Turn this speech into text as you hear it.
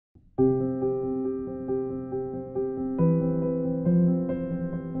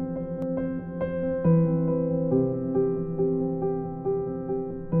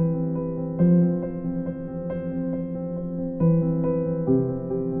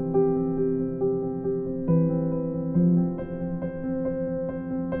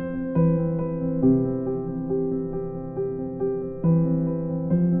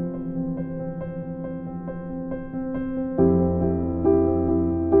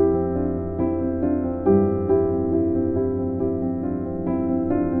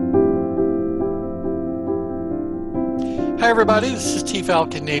Hi everybody, this is T.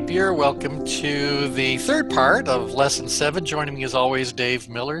 Falcon Napier. Welcome to the third part of Lesson 7. Joining me as always, Dave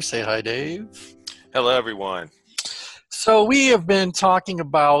Miller. Say hi, Dave. Hello, everyone. So we have been talking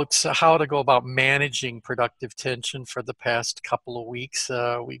about how to go about managing productive tension for the past couple of weeks.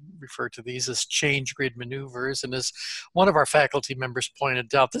 We refer to these as change grid maneuvers. And as one of our faculty members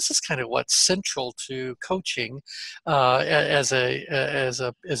pointed out, this is kind of what's central to coaching as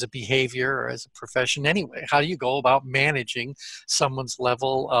a behavior or as a profession anyway. How do you go about managing someone's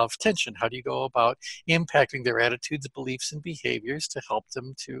level of tension? How do you go about impacting their attitudes, beliefs, and behaviors to help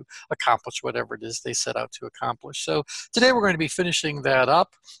them to accomplish whatever it is they set out to accomplish? So today we're going to be finishing that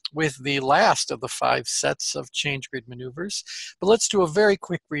up with the last of the 5 sets of change grid maneuvers. But let's do a very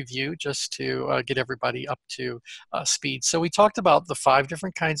quick review just to get everybody up to speed. So we talked about the 5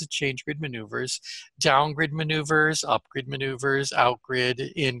 different kinds of change grid maneuvers: down grid maneuvers, up grid maneuvers, out grid,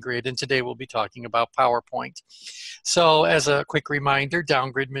 in grid, and today we'll be talking about PowerPoint. So as a quick reminder,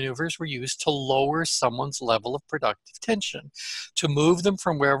 down grid maneuvers were used to lower someone's level of productive tension, to move them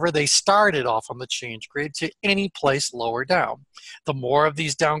from wherever they started off on the change grid to any place lower down. The more of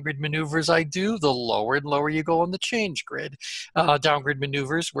these down grid maneuvers I do, the lower and lower you go on the change grid. Down grid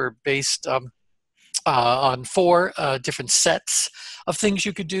maneuvers were based on 4 different sets of things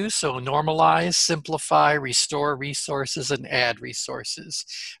you could do. So normalize, simplify, restore resources, and add resources.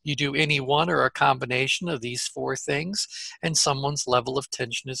 You do any one or a combination of these 4 things, and someone's level of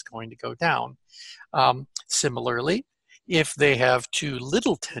tension is going to go down. Similarly, if they have too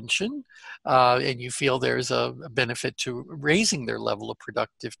little tension and you feel there's a benefit to raising their level of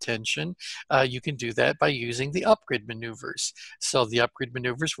productive tension, you can do that by using the upgrade maneuvers. So the upgrade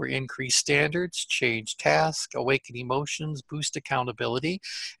maneuvers were increase standards, change tasks, awaken emotions, boost accountability,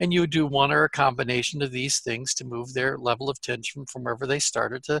 and you would do one or a combination of these things to move their level of tension from wherever they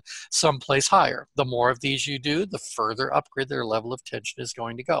started to someplace higher. The more of these you do, the further upgrade their level of tension is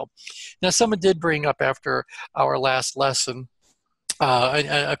going to go. Now, someone did bring up after our last lesson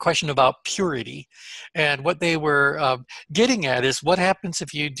a question about purity, and what they were getting at is what happens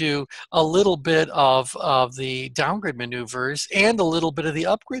if you do a little bit of the downgrade maneuvers and a little bit of the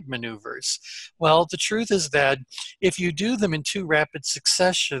upgrade maneuvers. Well, the truth is that if you do them in too rapid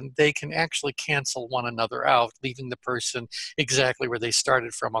succession, they can actually cancel one another out, leaving the person exactly where they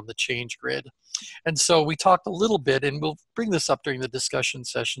started from on the change grid. And so we talked a little bit, and we'll bring this up during the discussion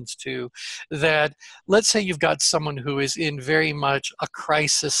sessions too, that let's say you've got someone who is in very much a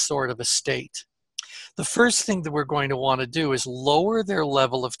crisis sort of a state. The first thing that we're going to want to do is lower their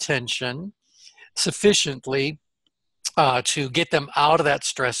level of tension sufficiently to get them out of that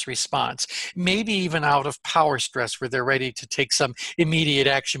stress response, maybe even out of power stress where they're ready to take some immediate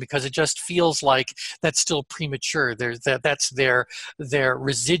action because it just feels like that's still premature. That's their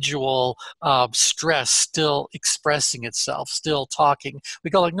residual stress still expressing itself, still talking. We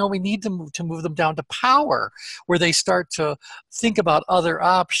go like, no, we need to move them down to power where they start to think about other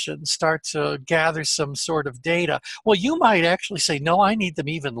options, start to gather some sort of data. Well, you might actually say, no, I need them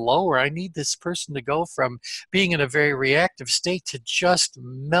even lower. I need this person to go from being in a very reactive state to just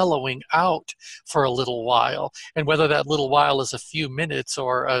mellowing out for a little while. And whether that little while is a few minutes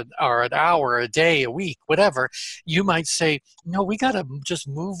or an hour, a day, a week, whatever, you might say, no, we got to just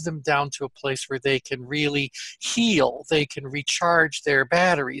move them down to a place where they can really heal, they can recharge their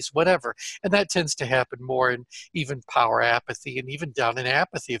batteries, whatever. And that tends to happen more in even power apathy and even down in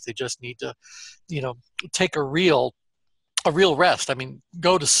apathy if they just need to, take a real rest. I mean,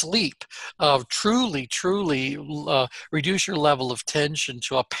 go to sleep. Truly reduce your level of tension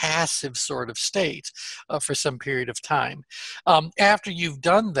to a passive sort of state for some period of time. After you've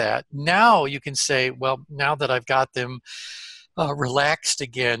done that, now you can say, well, now that I've got them relaxed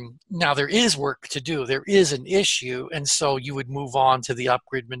again, now there is work to do. There is an issue. And so you would move on to the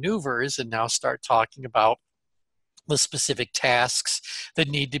upgrade maneuvers and now start talking about the specific tasks that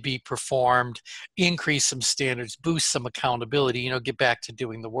need to be performed, increase some standards, boost some accountability, get back to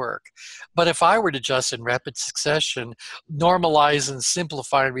doing the work. But if I were to just in rapid succession normalize and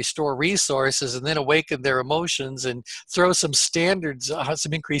simplify and restore resources and then awaken their emotions and throw some standards,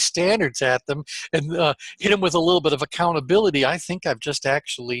 some increased standards at them and hit them with a little bit of accountability, I think I've just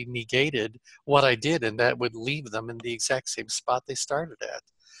actually negated what I did, and that would leave them in the exact same spot they started at.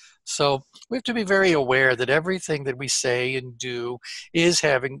 So we have to be very aware that everything that we say and do is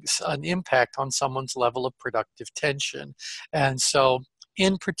having an impact on someone's level of productive tension. And so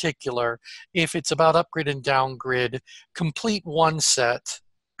in particular, if it's about upgrade and downgrade, complete one set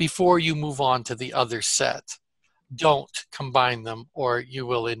before you move on to the other set. Don't combine them or you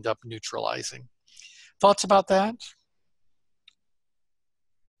will end up neutralizing. Thoughts about that?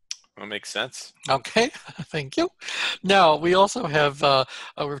 That makes sense. Okay, thank you. Now, we also have,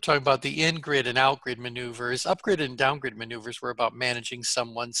 we were talking about the in-grid and out-grid maneuvers. Up-grid and down-grid maneuvers were about managing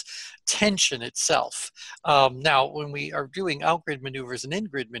someone's tension itself. Now, when we are doing out-grid maneuvers and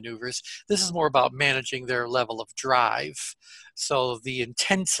in-grid maneuvers, this is more about managing their level of drive. So the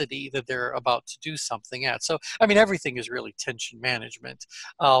intensity that they're about to do something at. So, I mean, everything is really tension management.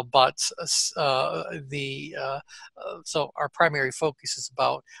 So our primary focus is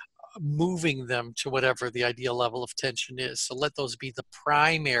about moving them to whatever the ideal level of tension is. So let those be the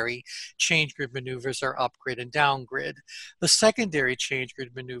primary change grid maneuvers, or up grid and down grid. The secondary change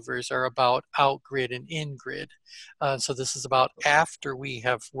grid maneuvers are about out grid and in grid. So this is about after we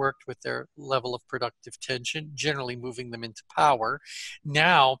have worked with their level of productive tension, generally moving them into power.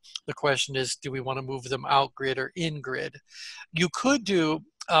 Now the question is, do we want to move them out grid or in grid? You could do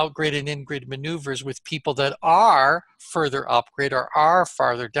out-grid and in-grid maneuvers with people that are further up-grid or are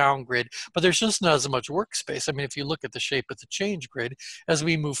farther down-grid, but there's just not as much workspace. I mean, if you look at the shape of the change grid, as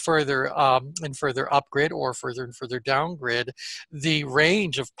we move further and further up-grid or further and further down-grid, the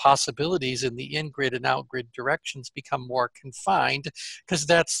range of possibilities in the in-grid and out-grid directions become more confined, because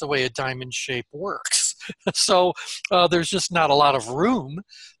that's the way a diamond shape works. So there's just not a lot of room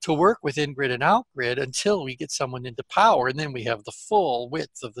to work with in-grid and out-grid until we get someone into power, and then we have the full width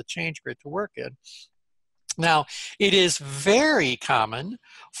of the change grid to work in. Now, it is very common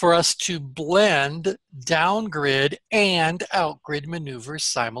for us to blend down-grid and out-grid maneuvers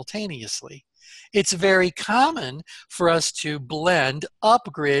simultaneously. It's very common for us to blend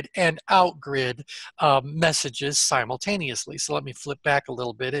up-grid and out-grid messages simultaneously. So let me flip back a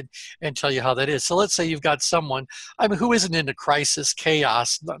little bit and tell you how that is. So let's say you've got someone, I mean, who isn't into crisis,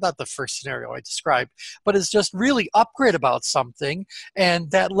 chaos, not the first scenario I described, but is just really up-grid about something,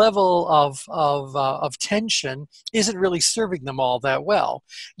 and that level of tension isn't really serving them all that well.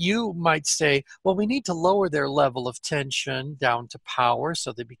 You might say, well, we need to lower their level of tension down to power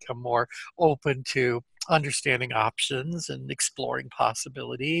so they become more open to understanding options and exploring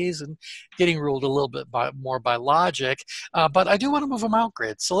possibilities and getting ruled a little bit more by logic. But I do want to move them out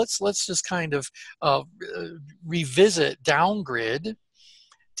grid. So let's just kind of revisit down grid.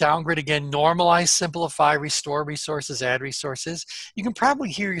 Down grid again, normalize, simplify, restore resources, add resources. You can probably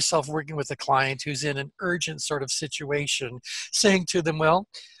hear yourself working with a client who's in an urgent sort of situation, saying to them, well,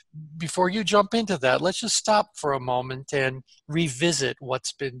 before you jump into that, let's just stop for a moment and revisit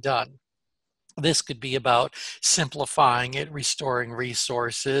what's been done. This could be about simplifying it, restoring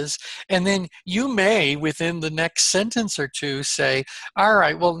resources. And then you may, within the next sentence or two, say, all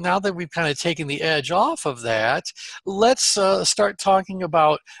right, well, now that we've kind of taken the edge off of that, let's start talking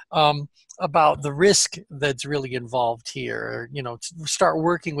about the risk that's really involved here. Or, you know, start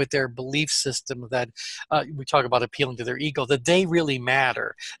working with their belief system that we talk about appealing to their ego, that they really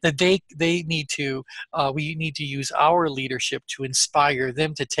matter, that they need to, we need to use our leadership to inspire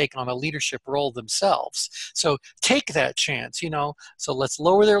them to take on a leadership role themselves. So take that chance, you know. So let's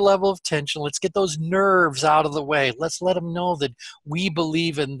lower their level of tension. Let's get those nerves out of the way. Let's let them know that we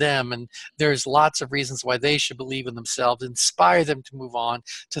believe in them, and there's lots of reasons why they should believe in themselves. Inspire them to move on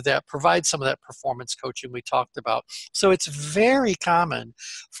to that, provide some of that performance coaching we talked about. So it's very common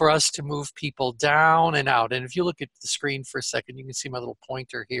for us to move people down and out. And if you look at the screen for a second, you can see my little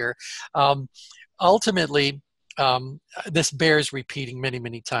pointer here. Ultimately, this bears repeating many,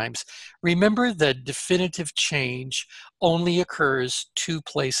 many times. Remember that definitive change only occurs two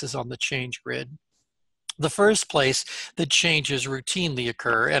places on the change grid. The first place that changes routinely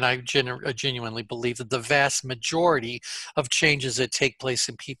occur, and I genuinely believe that the vast majority of changes that take place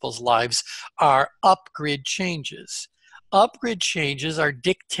in people's lives are up-grid changes. Up-grid changes are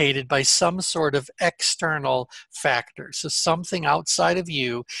dictated by some sort of external factor. So something outside of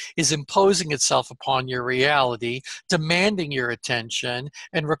you is imposing itself upon your reality, demanding your attention,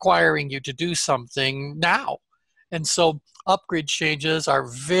 and requiring you to do something now. And so up-grid changes are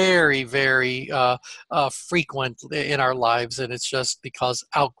very, very frequent in our lives, and it's just because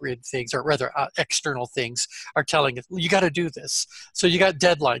out-grid things, or rather external things, are telling us, you got to do this. So you got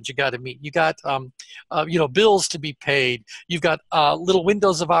deadlines you got to meet. You got you know, bills to be paid. You've got little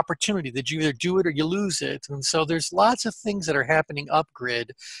windows of opportunity that you either do it or you lose it. And so there's lots of things that are happening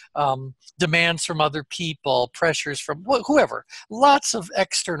up-grid, demands from other people, pressures from whoever. Lots of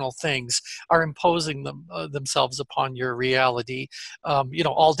external things are imposing themselves upon your reality, you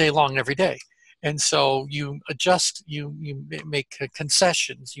know, all day long, every day. And so you adjust, you make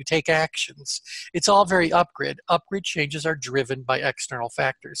concessions, you take actions. It's all very up-grid. Up-grid changes are driven by external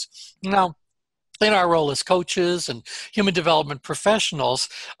factors. Now, in our role as coaches and human development professionals,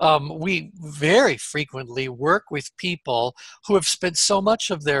 we very frequently work with people who have spent so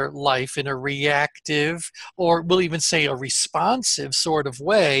much of their life in a reactive, or we'll even say a responsive sort of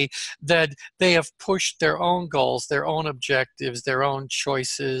way, that they have pushed their own goals, their own objectives, their own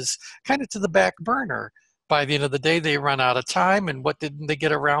choices kind of to the back burner. By the end of the day, they run out of time, and what didn't they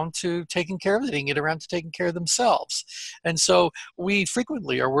get around to taking care of? They didn't get around to taking care of themselves. And so we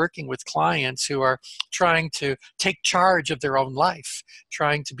frequently are working with clients who are trying to take charge of their own life,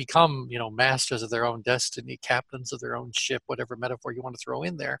 trying to become, masters of their own destiny, captains of their own ship, whatever metaphor you want to throw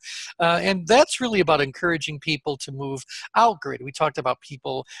in there. And that's really about encouraging people to move out grid. We talked about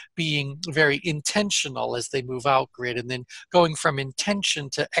people being very intentional as they move out grid, and then going from intention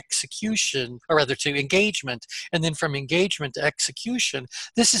to execution, or rather to engagement, and then from engagement to execution.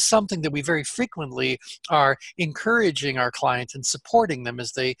 This is something that we very frequently are encouraging our clients and supporting them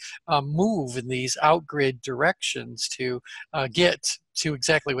as they move in these out-grid directions to get to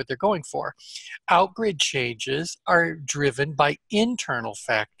exactly what they're going for. Out-grid changes are driven by internal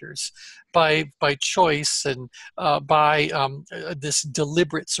factors, by choice, and by this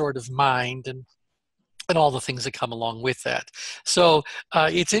deliberate sort of mind, and all the things that come along with that. So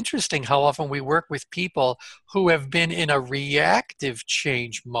it's interesting how often we work with people who have been in a reactive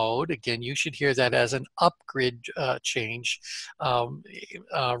change mode. Again, you should hear that as an up-grid change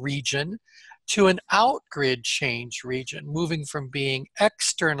region, to an out-grid change region, moving from being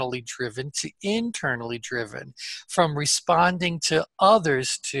externally driven to internally driven, from responding to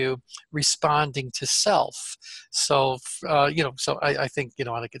others to responding to self. So, so I think, and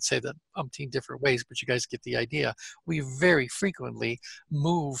I could say that umpteen different ways, but you guys get the idea. We very frequently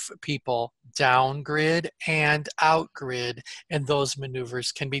move people down grid and out grid, and those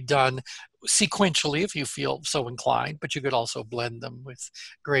maneuvers can be done sequentially if you feel so inclined, but you could also blend them with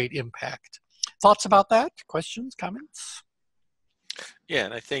great impact. Thoughts about that? Questions, comments? Yeah,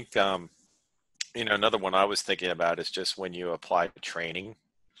 and I think, another one I was thinking about is just when you apply training,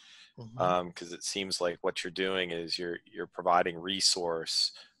 because it seems like what you're doing is you're providing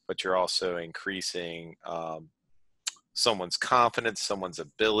resource, but you're also increasing someone's confidence, someone's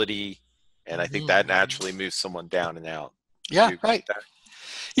ability, and I think that naturally moves someone down and out. Yeah, right.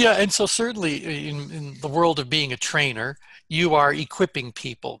 Yeah, and so certainly in the world of being a trainer, you are equipping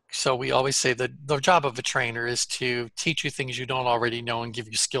people. So we always say that the job of a trainer is to teach you things you don't already know and give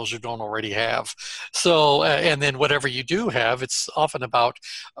you skills you don't already have. So, and then whatever you do have, it's often about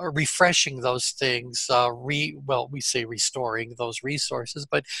refreshing those things, we say restoring those resources,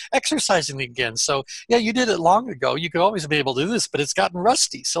 but exercising again. So yeah, you did it long ago. You could always be able to do this, but it's gotten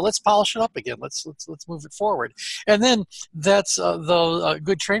rusty. So let's polish it up again. Let's move it forward. And then that's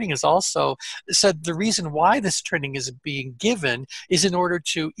good training is also said the reason why this training is being given is in order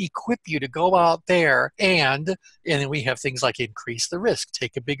to equip you to go out there and then we have things like increase the risk,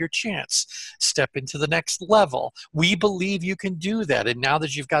 take a bigger chance, step into the next level. We believe you can do that, and now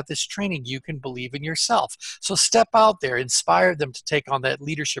that you've got this training, you can believe in yourself. So step out there, inspire them to take on that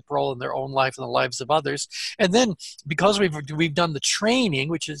leadership role in their own life and the lives of others. And then because we've done the training,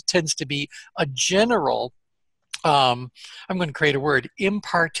 which tends to be a general, I'm going to create a word,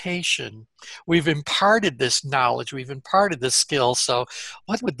 impartation. We've imparted this knowledge. We've imparted this skill. So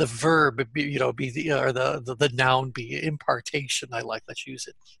what would the verb be, or the noun be? Impartation, I like. Let's use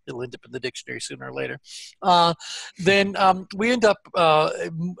it. It'll end up in the dictionary sooner or later. Then we end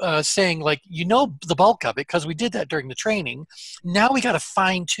up saying, like, the bulk of it, because we did that during the training. Now we got to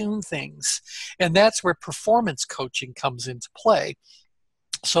fine tune things. And that's where performance coaching comes into play.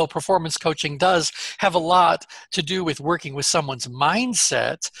 So performance coaching does have a lot to do with working with someone's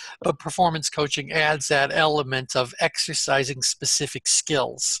mindset, but performance coaching adds that element of exercising specific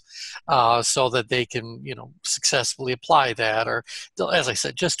skills so that they can, successfully apply that, or, as I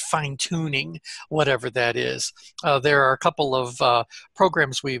said, just fine-tuning whatever that is. There are a couple of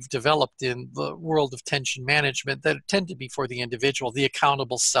programs we've developed in the world of tension management that tend to be for the individual. The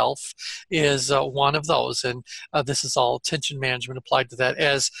accountable self is one of those, and this is all tension management applied to that.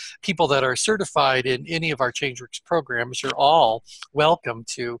 As people that are certified in any of our ChangeWorks programs, you're all welcome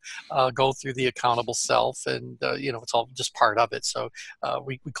to go through the accountable self, and it's all just part of it. So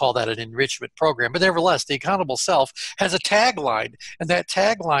we call that an enrichment program. But nevertheless, the accountable self has a tagline, and that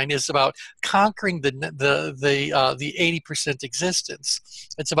tagline is about conquering the 80% existence.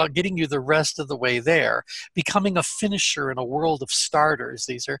 It's about getting you the rest of the way there, becoming a finisher in a world of starters.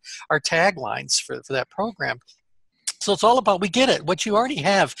 These are our taglines for that program. So it's all about, we get it. What you already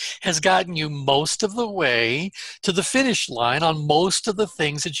have has gotten you most of the way to the finish line on most of the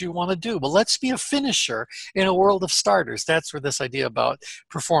things that you want to do. But let's be a finisher in a world of starters. That's where this idea about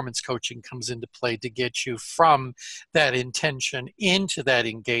performance coaching comes into play, to get you from that intention into that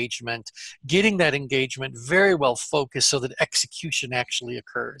engagement, getting that engagement very well focused so that execution actually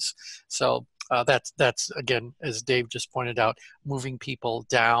occurs. So that's again, as Dave just pointed out, moving people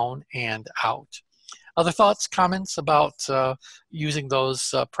down and out. Other thoughts, comments about using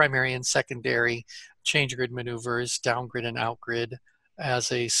those primary and secondary change grid maneuvers, down grid and out grid,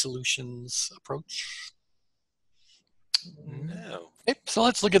 as a solutions approach? No. Okay, so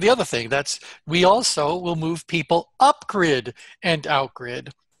let's look at the other thing. We also will move people up grid and out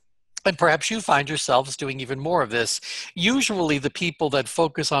grid. And perhaps you find yourselves doing even more of this. Usually the people that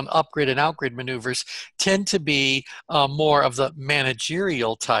focus on up-grid and out-grid maneuvers tend to be more of the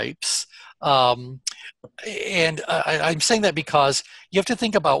managerial types. I'm saying that because you have to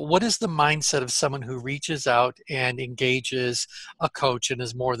think about, what is the mindset of someone who reaches out and engages a coach and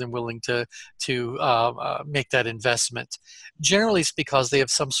is more than willing to make that investment. Generally, it's because they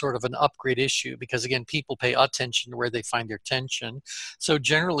have some sort of an upgrade issue, because again, people pay attention to where they find their tension. So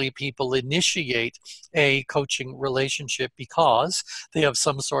generally people initiate a coaching relationship because they have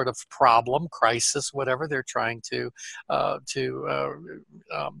some sort of problem, crisis, whatever they're trying to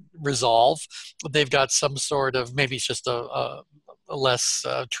resolve. They've got some sort of, maybe it's just a less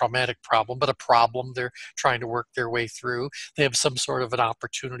traumatic problem, but a problem they're trying to work their way through. They have some sort of an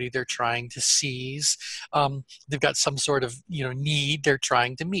opportunity they're trying to seize. They've got some sort of need they're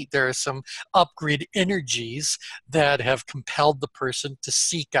trying to meet. There are some upgrade energies that have compelled the person to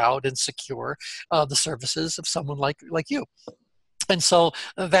seek out and secure the services of someone like you. And so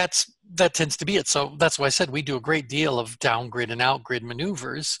that tends to be it. So that's why I said we do a great deal of down-grid and out-grid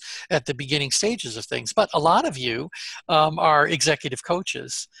maneuvers at the beginning stages of things. But a lot of you are executive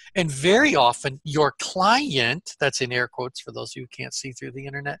coaches. And very often your client, that's in air quotes for those of you who can't see through the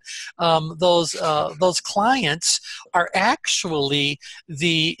internet, those clients are actually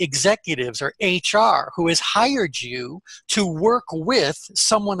the executives or HR who has hired you to work with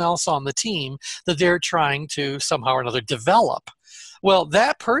someone else on the team that they're trying to somehow or another develop. Well,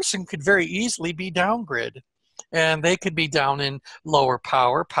 that person could very easily be down-grid, and they could be down in lower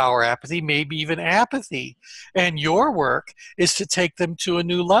power apathy, maybe even apathy. And your work is to take them to a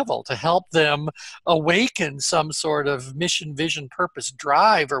new level, to help them awaken some sort of mission, vision, purpose,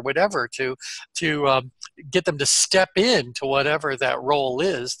 drive, or whatever, to get them to step into whatever that role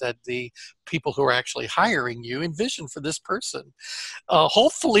is that the people who are actually hiring you envision for this person.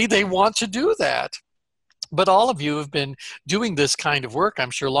 Hopefully they want to do that. But all of you have been doing this kind of work, I'm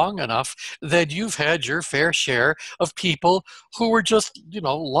sure, long enough that you've had your fair share of people who were just,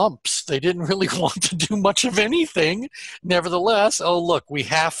 lumps. They didn't really want to do much of anything. Nevertheless, oh, look, we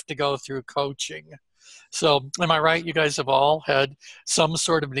have to go through coaching. So am I right? You guys have all had some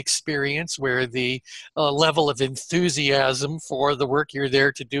sort of an experience where the level of enthusiasm for the work you're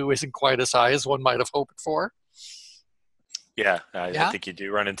there to do isn't quite as high as one might have hoped for. Yeah, I think you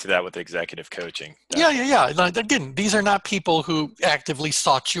do run into that with executive coaching. Yeah. Again, these are not people who actively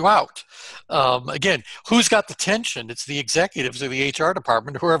sought you out. Again, who's got the tension? It's the executives or the HR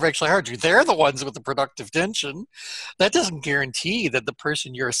department, whoever actually hired you. They're the ones with the productive tension. That doesn't guarantee that the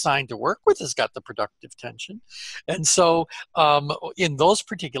person you're assigned to work with has got the productive tension. And so in those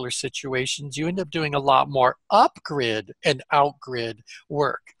particular situations, you end up doing a lot more up-grid and out-grid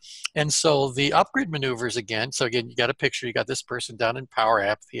work. And so the up-grid maneuvers again, so again, you got a picture, you got this person down in power,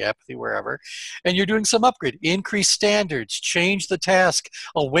 apathy, wherever, and you're doing some upgrade, increase standards, change the task,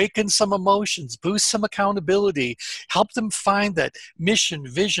 awaken some emotions, boost some accountability, help them find that mission,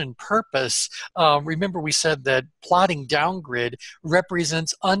 vision, purpose. Remember we said that plotting down grid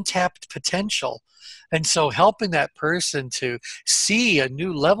represents untapped potential. And so helping that person to see a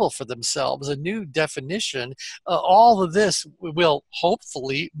new level for themselves, a new definition, all of this will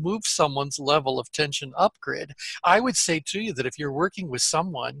hopefully move someone's level of tension upgrade. I would say to you that if you're working with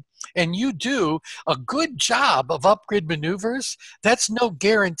someone and you do a good job of upgrade maneuvers, that's no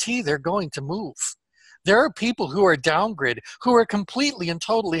guarantee they're going to move. There are people who are downgrid, who are completely and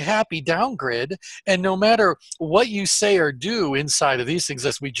totally happy downgrid, and no matter what you say or do inside of these things,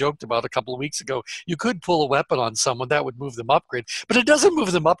 as we joked about a couple of weeks ago, you could pull a weapon on someone that would move them upgrade, but it doesn't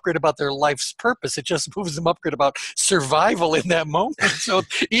move them upgrade about their life's purpose. It just moves them upgrade about survival in that moment. So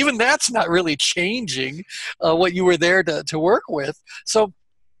even that's not really changing what you were there to work with. So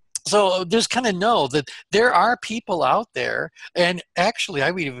just kind of know that there are people out there, and actually I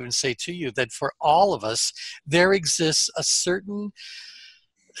would even say to you that for all of us, there exists a certain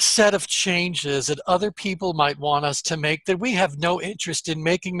set of changes that other people might want us to make that we have no interest in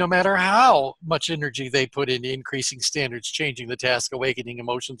making, no matter how much energy they put into increasing standards, changing the task, awakening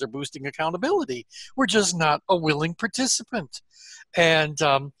emotions, or boosting accountability. We're just not a willing participant. And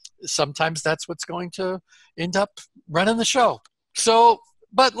sometimes that's what's going to end up running the show. So,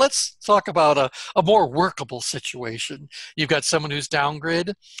 but let's talk about a more workable situation. You've got someone who's down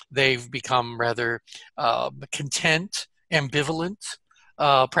grid. They've become rather content, ambivalent,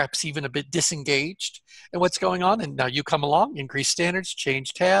 perhaps even a bit disengaged in what's going on. And now you come along, increase standards,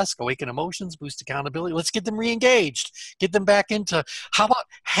 change tasks, awaken emotions, boost accountability. Let's get them re-engaged, get them back into, how about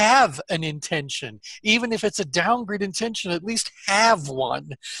have an intention? Even if it's a downgrade intention, at least have one.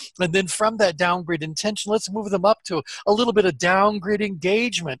 And then from that downgrade intention, let's move them up to a little bit of downgrade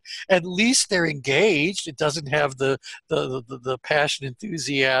engagement. At least they're engaged. It doesn't have the passion,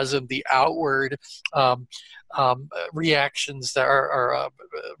 enthusiasm, the outward reactions that are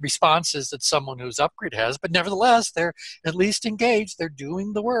responses that someone who's upgrade has, but nevertheless, they're at least engaged. They're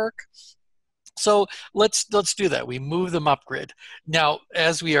doing the work. So let's do that. We move them up grid. Now,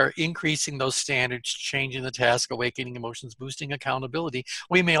 as we are increasing those standards, changing the task, awakening emotions, boosting accountability,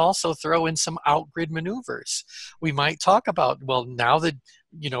 we may also throw in some out-grid maneuvers. We might talk about, well, now that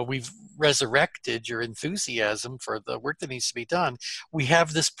we've resurrected your enthusiasm for the work that needs to be done, we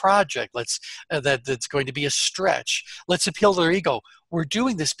have this project that's going to be a stretch. Let's appeal to their ego. We're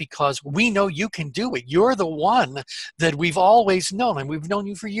doing this because we know you can do it. You're the one that we've always known, and we've known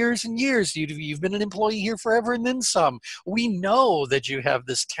you for years and years. You've been an employee here forever and then some. We know that you have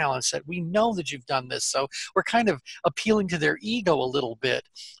this talent set. We know that you've done this. So we're kind of appealing to their ego a little bit,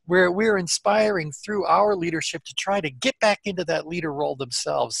 where we're inspiring through our leadership to try to get back into that leader role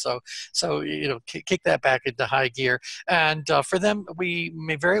themselves. So kick that back into high gear. And for them, we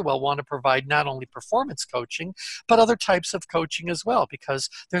may very well want to provide not only performance coaching, but other types of coaching as well, because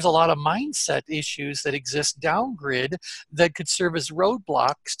there's a lot of mindset issues that exist down grid that could serve as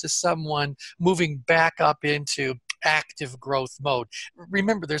roadblocks to someone moving back up into active growth mode.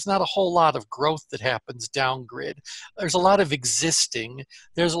 Remember, there's not a whole lot of growth that happens down grid. There's a lot of existing.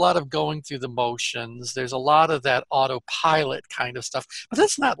 There's a lot of going through the motions. There's a lot of that autopilot kind of stuff. But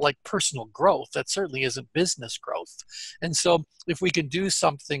that's not like personal growth. That certainly isn't business growth. And so if we can do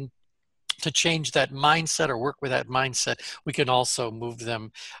something to change that mindset or work with that mindset, we can also move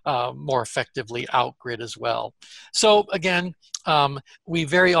them more effectively out grid as well. So again, we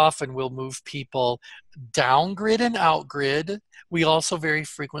very often will move people down grid and out grid. We also very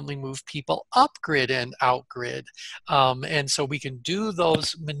frequently move people up grid and out grid. And so we can do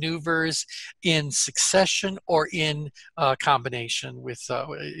those maneuvers in succession or in combination with,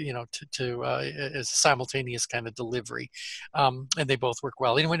 as a simultaneous kind of delivery. And they both work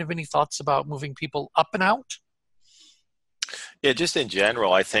well. Anyone have any thoughts about moving people up and out? Yeah, just in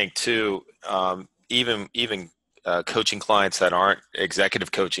general, I think too, even coaching clients that aren't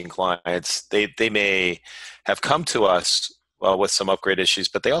executive coaching clients, they may have come to us with some upgrade issues,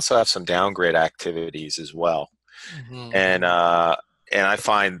 but they also have some downgrade activities as well. Mm-hmm. And I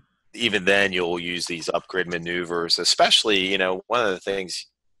find even then you'll use these upgrade maneuvers, especially, one of the things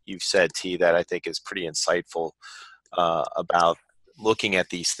you've said, T, that I think is pretty insightful about looking at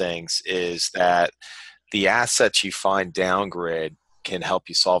these things is that the assets you find downgrid can help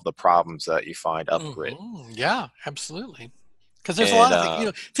you solve the problems that you find upgrid. Mm-hmm. Yeah, absolutely. Because there's a lot of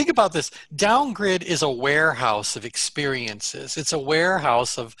things, think about this. Downgrid is a warehouse of experiences. It's a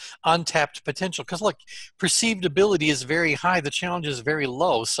warehouse of untapped potential. Because look, perceived ability is very high. The challenge is very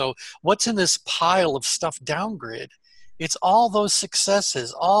low. So what's in this pile of stuff downgrid? It's all those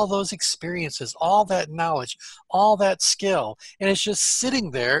successes, all those experiences, all that knowledge, all that skill. And it's just sitting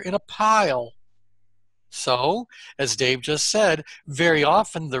there in a pile. So, as Dave just said, very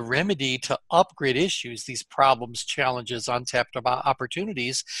often the remedy to upgrade issues, these problems, challenges, untapped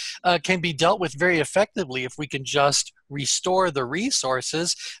opportunities, can be dealt with very effectively if we can just restore the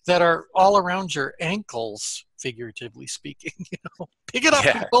resources that are all around your ankles, figuratively speaking. Pick it up,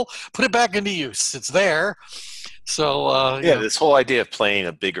 people, put it back into use. It's there. So, this whole idea of playing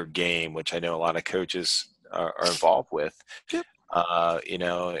a bigger game, which I know a lot of coaches are involved with. Yep.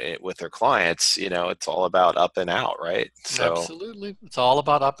 With their clients, it's all about up and out, right? So absolutely, it's all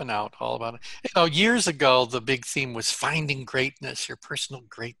about up and out, all about it. Years ago, the big theme was finding greatness, your personal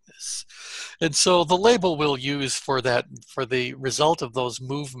greatness, and so the label we'll use for that, for the result of those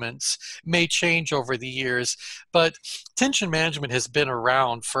movements, may change over the years. But tension management has been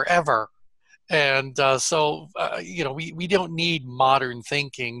around forever. And you know, we don't need modern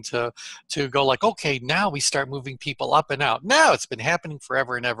thinking to go like, okay, now we start moving people up and out. No, it's been happening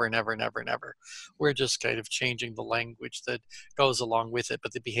forever and ever and ever and ever and ever. We're just kind of changing the language that goes along with it,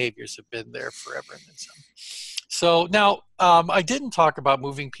 but the behaviors have been there forever and then some. So now I didn't talk about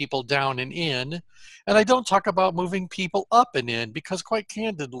moving people down and in, and I don't talk about moving people up and in, because quite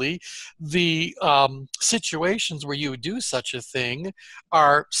candidly, the situations where you would do such a thing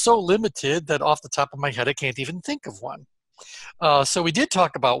are so limited that off the top of my head, I can't even think of one. So we did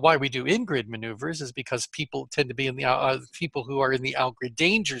talk about why we do in-grid maneuvers is because people tend to be in the people who are in the out-grid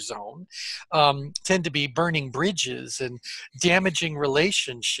danger zone tend to be burning bridges and damaging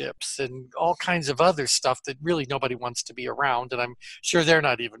relationships and all kinds of other stuff that really nobody wants to be around. And I'm sure they're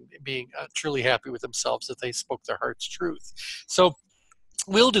not even being truly happy with themselves that they spoke their heart's truth. So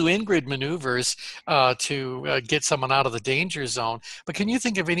we'll do in-grid maneuvers to get someone out of the danger zone. But can you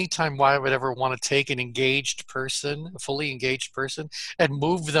think of any time why I would ever want to take an engaged person, a fully engaged person, and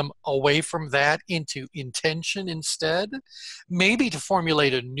move them away from that into intention instead? Maybe to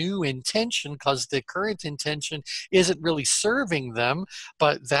formulate a new intention because the current intention isn't really serving them,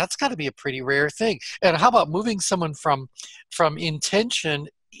 but that's got to be a pretty rare thing. And how about moving someone from intention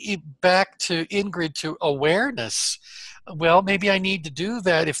back to in-grid to awareness? Well, maybe I need to do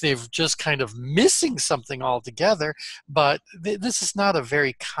that if they've just kind of missing something altogether, but this is not a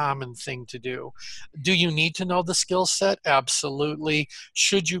very common thing to do. Do you need to know the skill set? Absolutely.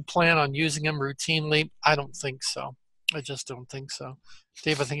 Should you plan on using them routinely? I don't think so. I just don't think so.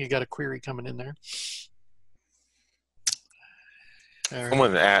 Dave, I think you got a query coming in there.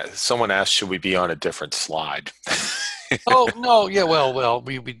 Someone asked, should we be on a different slide? Oh, no, yeah, well,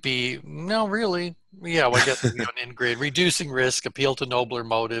 we would be, no, really. Yeah, well, I guess we'd be on in-grid. Reducing risk, appeal to nobler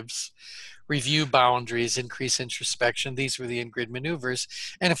motives, review boundaries, increase introspection. These were the in-grid maneuvers.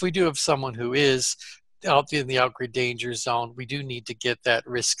 And if we do have someone who is out in the out-grid danger zone, we do need to get that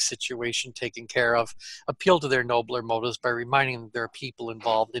risk situation taken care of. Appeal to their nobler motives by reminding them there are people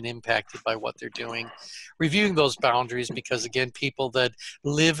involved and impacted by what they're doing. Reviewing those boundaries because, again, people that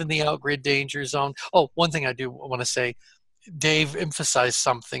live in the out-grid danger zone. Oh, one thing I do want to say, Dave emphasized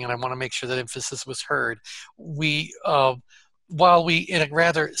something, and I want to make sure that emphasis was heard. While we, in a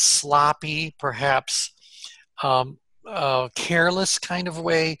rather sloppy, perhaps careless kind of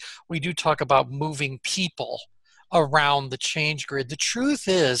way, we do talk about moving people around the change grid. The truth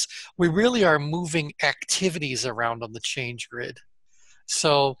is, we really are moving activities around on the change grid.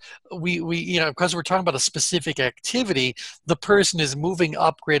 So we you know, because we're talking about a specific activity, the person is moving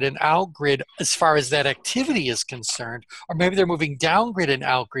up grid and out grid as far as that activity is concerned, or maybe they're moving down grid and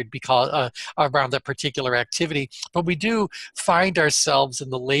out grid because around that particular activity. But we do find ourselves in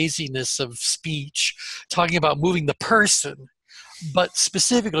the laziness of speech talking about moving the person. But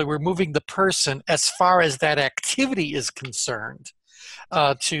specifically, we're moving the person as far as that activity is concerned.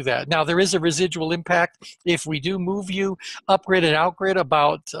 To that. Now, there is a residual impact. If we do move you upgrade and outgrid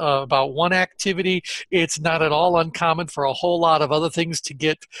about one activity, it's not at all uncommon for a whole lot of other things to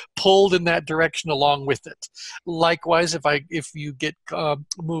get pulled in that direction along with it. Likewise, if you get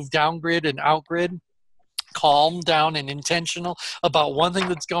moved downgrid and outgrid, calm down and intentional about one thing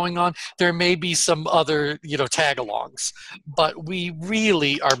that's going on, there may be some other, you know, tag-alongs. But we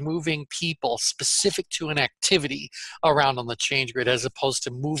really are moving people specific to an activity around on the change grid as opposed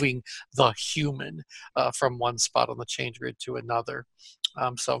to moving the human from one spot on the change grid to another.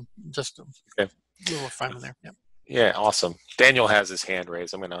 So just a little refinement there. Yeah. Yeah, awesome. Daniel has his hand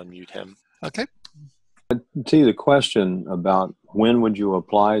raised. I'm going to unmute him. Okay. To the question about when would you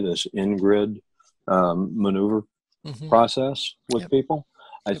apply this in-grid maneuver process with people.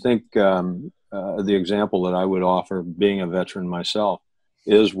 I think the example that I would offer, being a veteran myself,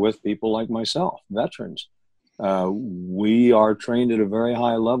 is with people like myself, veterans. We are trained at a very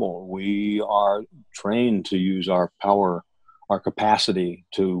high level. We are trained to use our power, our capacity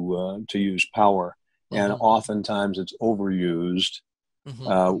to use power, and oftentimes it's overused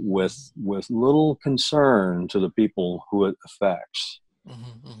with little concern to the people who it affects.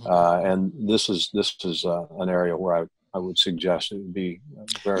 And this is an area where I would suggest it would be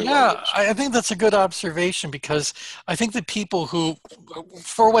very yeah. I think that's a good observation, because I think that people who,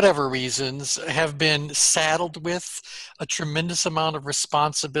 for whatever reasons, have been saddled with a tremendous amount of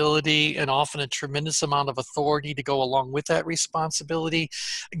responsibility and often a tremendous amount of authority to go along with that responsibility,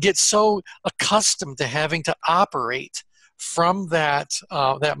 get so accustomed to having to operate from that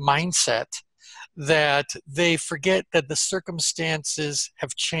mindset that they forget that the circumstances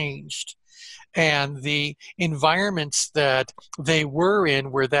have changed And the environments that they were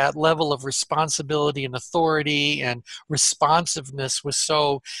in, where that level of responsibility and authority and responsiveness was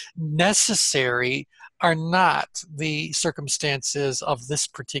so necessary, are not the circumstances of this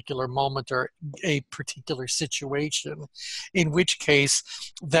particular moment or a particular situation, in which case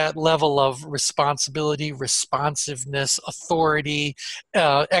that level of responsibility, responsiveness, authority,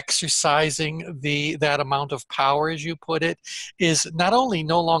 exercising that amount of power, as you put it, is not only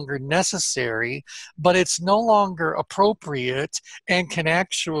no longer necessary, but it's no longer appropriate and can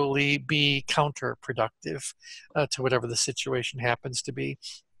actually be counterproductive to whatever the situation happens to be.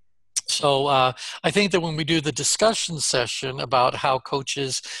 So I think that when we do the discussion session about how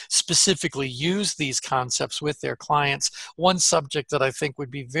coaches specifically use these concepts with their clients, one subject that I think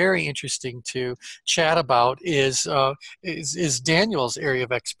would be very interesting to chat about is Daniel's area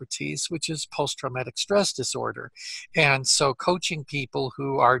of expertise, which is post-traumatic stress disorder. And so coaching people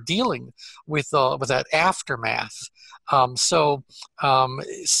who are dealing with that aftermath.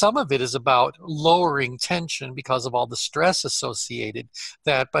 Some of it is about lowering tension because of all the stress associated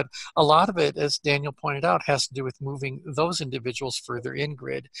that, but a lot of it, as Daniel pointed out, has to do with moving those individuals further in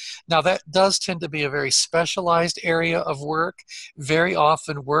grid. Now, that does tend to be a very specialized area of work, very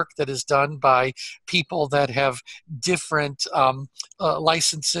often work that is done by people that have different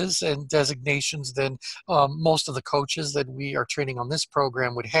licenses and designations than most of the coaches that we are training on this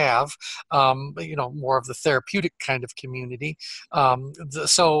program would have, more of the therapeutic kind of community.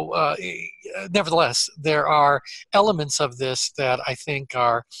 Nevertheless, there are elements of this that I think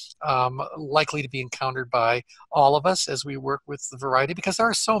are likely to be encountered by all of us as we work with the variety, because there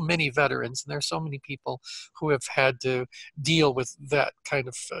are so many veterans and there are so many people who have had to deal with that kind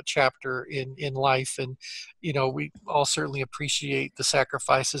of chapter in life. And, we all certainly appreciate the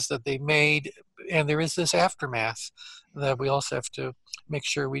sacrifices that they made. And there is this aftermath that we also have to make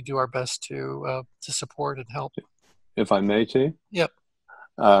sure we do our best to support and help. If I may, T? Yep.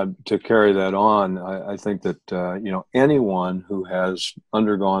 To carry that on, I think that, anyone who has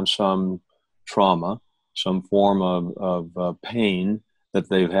undergone some trauma, some form of pain that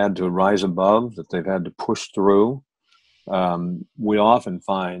they've had to rise above, that they've had to push through, we often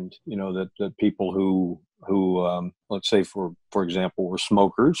find, that people who let's say, for example, were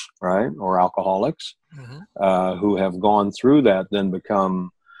smokers, right, or alcoholics, who have gone through that, then become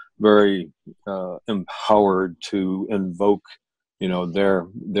very empowered to invoke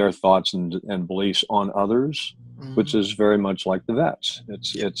their thoughts and beliefs on others, which is very much like the vets.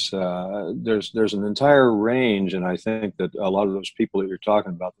 There's an entire range, and I think that a lot of those people that you're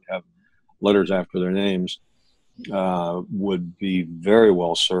talking about that have letters after their names would be very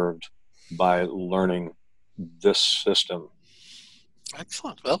well served by learning this system.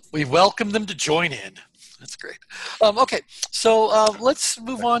 Excellent. Well, we welcome them to join in. That's great. Okay, so let's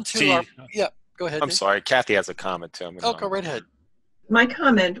move on to yeah. Go ahead. I'm Dave. Sorry, Kathy has a comment too. Go right ahead. My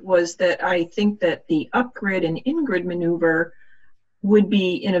comment was that I think that the up-grid and in-grid maneuver would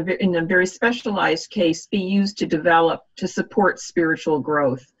be, in a very specialized case, be used to support spiritual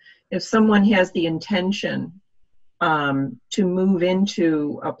growth. If someone has the intention to move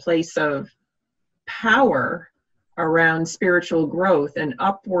into a place of power around spiritual growth, an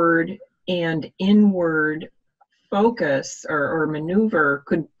upward and inward focus or maneuver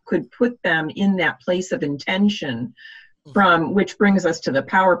could put them in that place of intention, from which brings us to the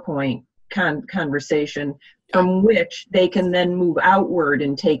PowerPoint conversation, from which they can then move outward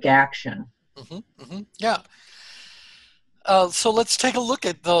and take action. Yeah. So let's take a look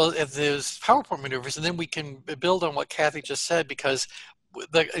at those PowerPoint maneuvers, and then we can build on what Kathy just said, because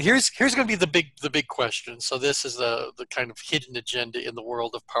here's going to be the big question. So this is the kind of hidden agenda in the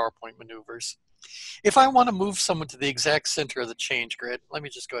world of PowerPoint maneuvers. If I want to move someone to the exact center of the change grid, let me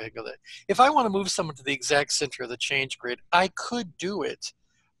just go ahead and go there. If I want to move someone to the exact center of the change grid, I could do it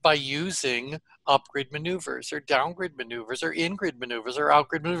by using up-grid maneuvers or down-grid maneuvers or in-grid maneuvers or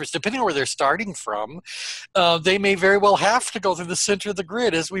out-grid maneuvers, depending on where they're starting from. They may very well have to go through the center of the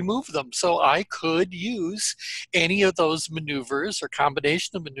grid as we move them. So I could use any of those maneuvers or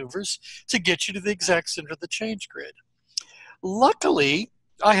combination of maneuvers to get you to the exact center of the change grid. Luckily,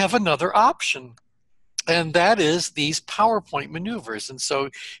 I have another option, and that is these PowerPoint maneuvers. And so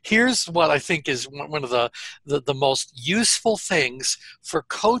here's what I think is one of the most useful things for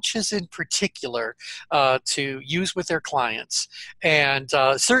coaches in particular to use with their clients. And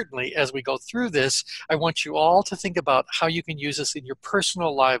certainly as we go through this, I want you all to think about how you can use this in your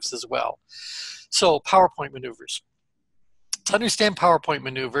personal lives as well. So PowerPoint maneuvers. To understand PowerPoint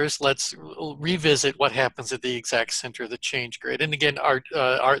maneuvers, let's revisit what happens at the exact center of the change grid. And again,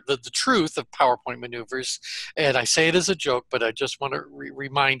 the truth of PowerPoint maneuvers, and I say it as a joke, but I just want to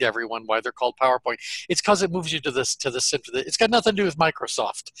remind everyone why they're called PowerPoint. It's because it moves you to the center. It's got nothing to do with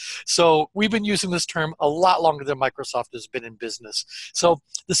Microsoft. So we've been using this term a lot longer than Microsoft has been in business. So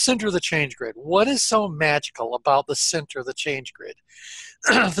the center of the change grid. What is so magical about the center of the change grid?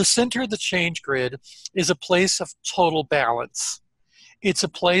 The center of the change grid is a place of total balance. It's a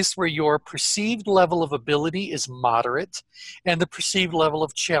place where your perceived level of ability is moderate and the perceived level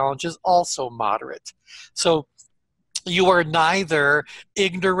of challenge is also moderate. So you are neither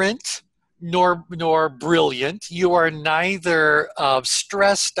ignorant nor brilliant. You are neither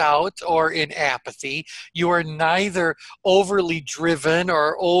stressed out or in apathy. You are neither overly driven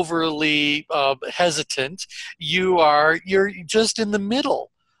or overly hesitant. You're just in the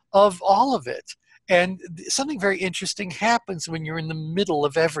middle of all of it. And something very interesting happens when you're in the middle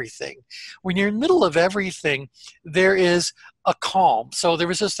of everything. When you're in the middle of everything, there is a calm. So there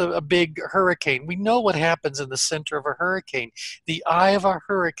was just a big hurricane. We know what happens in the center of a hurricane. The eye of a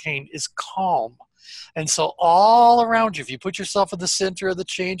hurricane is calm. And so all around you, if you put yourself in the center of the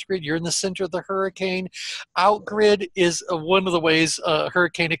change grid, you're in the center of the hurricane. Outgrid is one of the ways a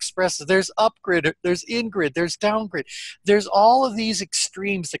hurricane expresses. There's upgrid, there's ingrid, there's downgrid. There's all of these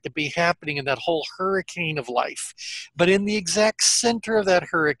extremes that could be happening in that whole hurricane of life. But in the exact center of that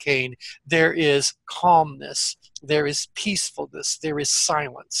hurricane, there is calmness, there is peacefulness, there is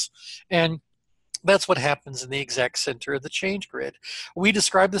silence. And that's what happens in the exact center of the change grid. We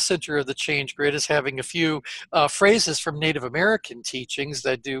describe the center of the change grid as having a few phrases from Native American teachings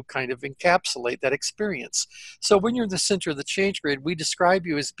that do kind of encapsulate that experience. So when you're in the center of the change grid, we describe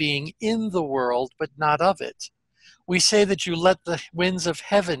you as being in the world, but not of it. We say that you let the winds of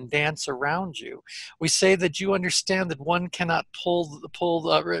heaven dance around you. We say that you understand that one cannot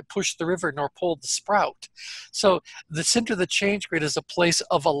push the river nor pull the sprout. So the center of the change grid is a place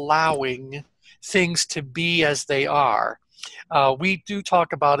of allowing things to be as they are. We do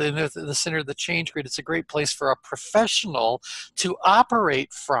talk about it in the center of the change grid. It's a great place for a professional to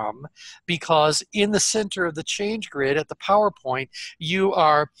operate from, because in the center of the change grid at the PowerPoint, you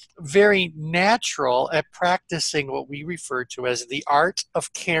are very natural at practicing what we refer to as the art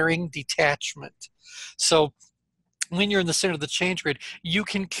of caring detachment. So when you're in the center of the change grid, you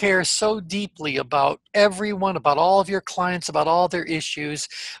can care so deeply about everyone, about all of your clients, about all their issues,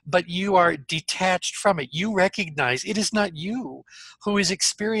 but you are detached from it. You recognize it is not you who is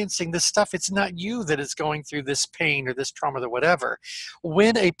experiencing this stuff. It's not you that is going through this pain or this trauma or whatever.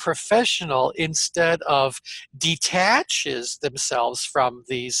 When a professional, instead of detaches themselves from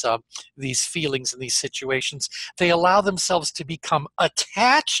these feelings and these situations, they allow themselves to become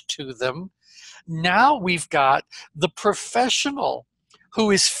attached to them. Now we've got the professional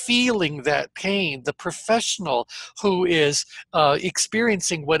who is feeling that pain, the professional who is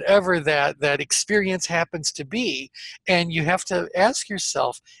experiencing whatever that experience happens to be. And you have to ask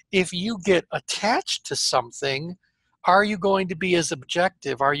yourself, if you get attached to something, are you going to be as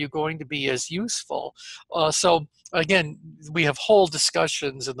objective? Are you going to be as useful? So again, we have whole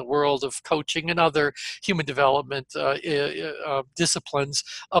discussions in the world of coaching and other human development disciplines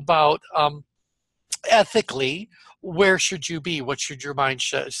about ethically, where should you be? What should your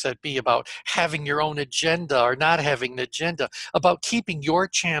mindset be about having your own agenda or not having an agenda, about keeping your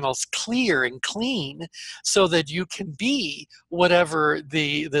channels clear and clean so that you can be whatever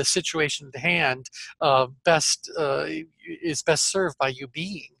the situation at hand is best served by you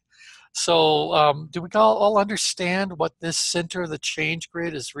being. So do we all understand what this center of the change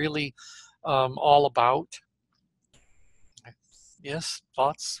grid is really all about? Yes,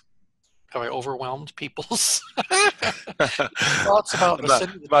 thoughts? Have I overwhelmed people's thoughts about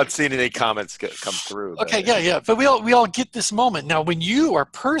I'm not seeing any comments come through. Okay, yeah. But we all get this moment. Now, when you are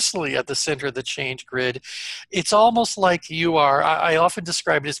personally at the center of the change grid, it's almost like you are, I often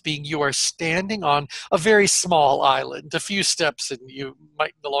describe it as being you are standing on a very small island. A few steps and you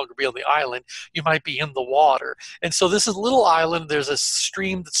might no longer be on the island. You might be in the water. And so this is a little island. There's a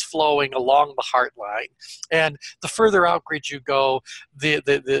stream that's flowing along the heart line. And the further out grid you go,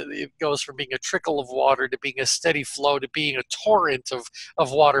 it goes from being a trickle of water to being a steady flow to being a torrent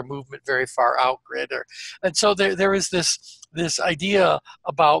of water movement very far out grid. And so there is this idea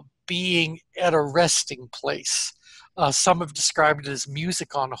about being at a resting place. Some have described it as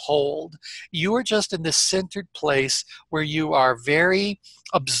music on hold. You are just in this centered place where you are very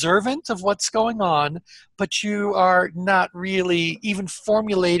observant of what's going on, but you are not really even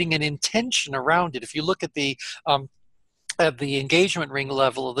formulating an intention around it. If you look at the at the engagement ring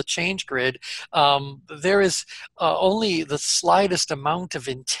level of the change grid, there is only the slightest amount of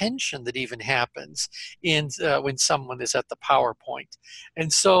intention that even happens in when someone is at the power point.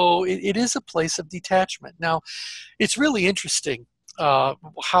 And so it is a place of detachment. Now, it's really interesting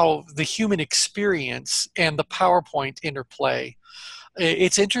how the human experience and the PowerPoint interplay.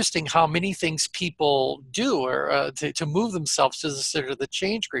 It's interesting how many things people do or to move themselves to the center of the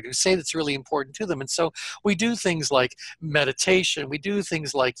change grid, who say that's really important to them. And so we do things like meditation, we do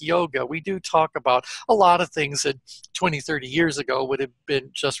things like yoga, we do talk about a lot of things that 20, 30 years ago would have been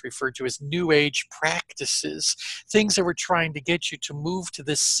just referred to as new age practices, things that were trying to get you to move to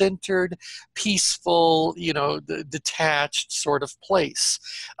this centered, peaceful, detached sort of place.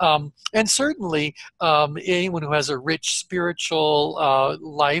 And certainly anyone who has a rich spiritual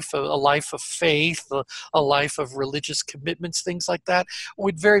life, a life of faith, a life of religious commitments, things like that,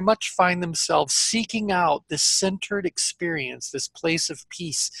 would very much find themselves seeking out this centered experience, this place of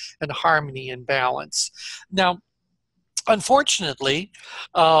peace and harmony and balance. Now, unfortunately,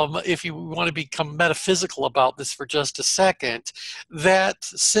 if you want to become metaphysical about this for just a second, that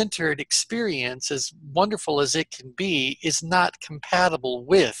centered experience, as wonderful as it can be, is not compatible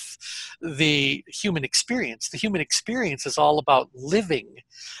with the human experience. The human experience is all about living.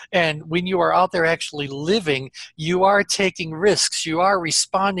 And when you are out there actually living, you are taking risks. You are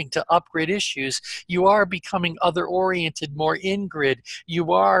responding to upgrid issues. You are becoming other-oriented, more in-grid.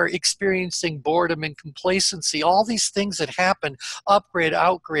 You are experiencing boredom and complacency. All these things that happen, upgrid,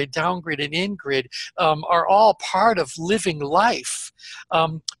 outgrid, downgrid, and ingrid, are all part of living life.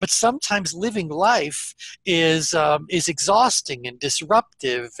 But sometimes living life is exhausting and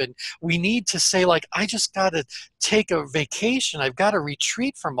disruptive, and we need to say, like, I just got to take a vacation. I've got to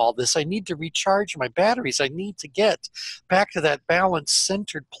retreat from all this. I need to recharge my batteries. I need to get back to that balanced,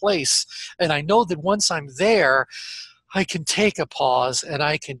 centered place. And I know that once I'm there, I can take a pause and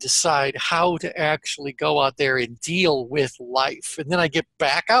I can decide how to actually go out there and deal with life. And then I get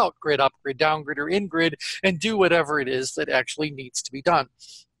back out, grid up, grid down, grid or in grid, and do whatever it is that actually needs to be done.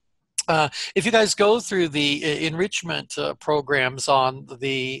 If you guys go through the enrichment programs on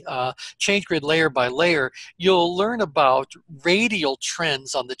the change grid layer by layer, you'll learn about radial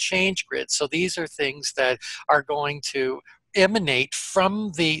trends on the change grid. So these are things that are going to emanate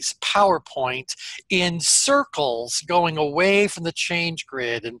from the PowerPoint in circles going away from the change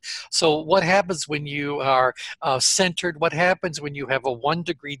grid. And so what happens when you are centered? What happens when you have a 1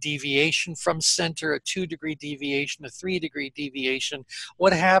 degree deviation from center, a 2 degree deviation, a 3 degree deviation?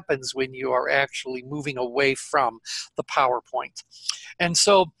 What happens when you are actually moving away from the PowerPoint? And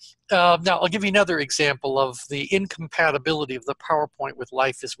so now I'll give you another example of the incompatibility of the PowerPoint with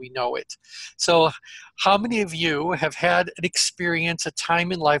life as we know it. So how many of you have had an experience, a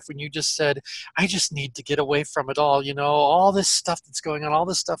time in life when you just said, I just need to get away from it all, all this stuff that's going on, all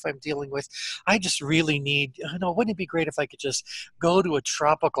this stuff I'm dealing with, I just really need, wouldn't it be great if I could just go to a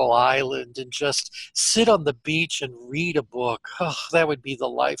tropical island and just sit on the beach and read a book? Oh, that would be the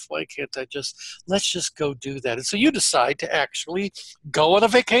life. Why can't I let's just go do that. And so you decide to actually go on a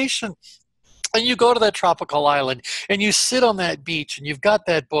vacation. And you go to that tropical island and you sit on that beach and you've got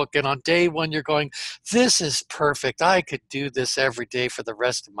that book, and on day one you're going, this is perfect. I could do this every day for the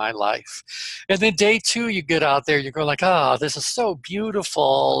rest of my life. And then day two you get out there, you're going like, this is so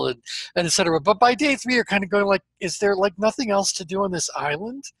beautiful, and et cetera. But by day three you're kind of going like, is there like nothing else to do on this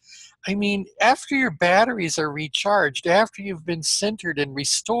island? I mean, after your batteries are recharged, after you've been centered and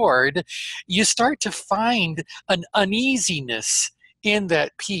restored, you start to find an uneasiness in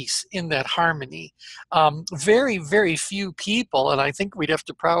that peace, in that harmony. Very, very few people, and I think we'd have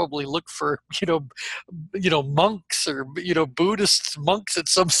to probably look for, monks or, Buddhist monks at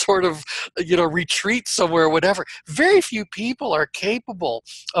some sort of, retreat somewhere, whatever. Very few people are capable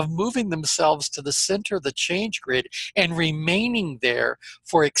of moving themselves to the center of the change grid and remaining there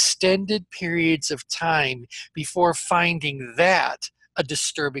for extended periods of time before finding that a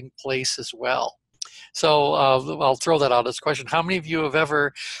disturbing place as well. So I'll throw that out as a question. How many of you have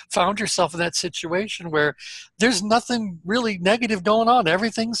ever found yourself in that situation where there's nothing really negative going on?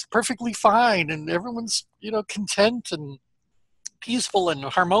 Everything's perfectly fine and everyone's, content and peaceful and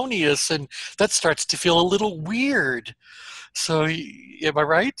harmonious, and that starts to feel a little weird. So am I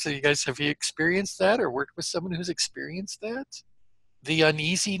right? So have you experienced that or worked with someone who's experienced that? The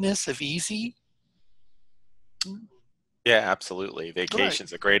uneasiness of easy? Yeah, absolutely.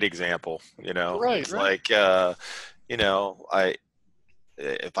 Vacation's a great example, Right, it's right. like,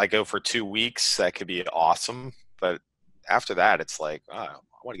 if I go for 2 weeks, that could be awesome. But after that, it's like,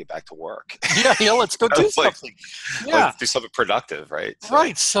 want to get back to work. Yeah, let's go do something. Yeah. Let's do something productive, right? So.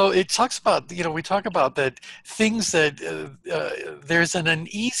 Right. So it talks about, we talk about that things that there's an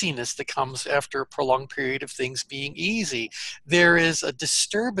uneasiness that comes after a prolonged period of things being easy. There is a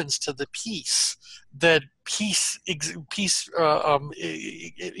disturbance to the peace that peace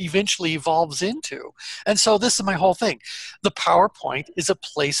eventually evolves into. And so this is my whole thing. The PowerPoint is a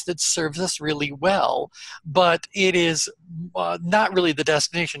place that serves us really well, but it is not really the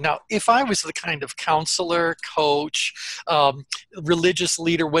destination. Now, if I was the kind of counselor, coach, religious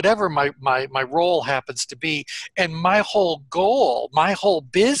leader, whatever my role happens to be, and my whole goal, my whole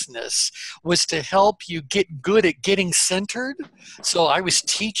business was to help you get good at getting centered. So I was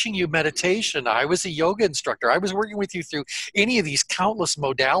teaching you meditation. I was a yoga instructor. I was working with you through any of these countless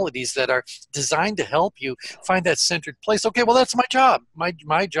modalities that are designed to help you find that centered place. Okay, well, that's my job.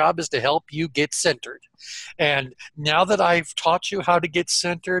 My job is to help you get centered. And now that I've taught you how to get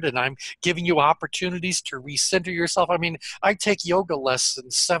centered and I'm giving you opportunities to recenter yourself, I mean, I take yoga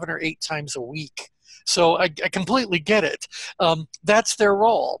lessons 7 or 8 times a week. So I completely get it. That's their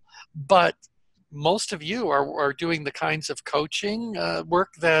role. But most of you are doing the kinds of coaching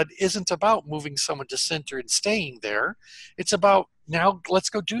work that isn't about moving someone to center and staying there. It's about, now let's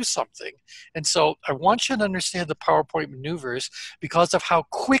go do something. And so I want you to understand the PowerPoint maneuvers because of how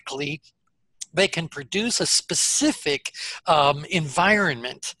quickly they can produce a specific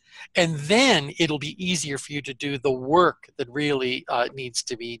environment. And then it'll be easier for you to do the work that really needs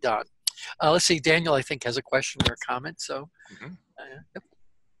to be done. Let's see, Daniel, I think, has a question or a comment. So, yep.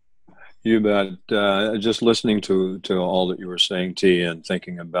 You bet. Just listening to all that you were saying, T, and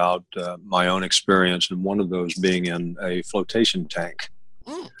thinking about my own experience, and one of those being in a flotation tank.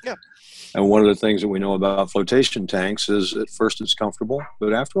 Yeah. And one of the things that we know about flotation tanks is at first it's comfortable,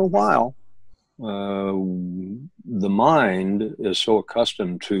 but after a while, the mind is so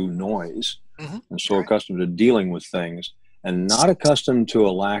accustomed to noise and so accustomed to dealing with things and not accustomed to a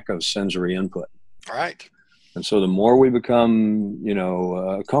lack of sensory input. Right. And so the more we become,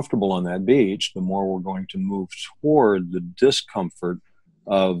 comfortable on that beach, the more we're going to move toward the discomfort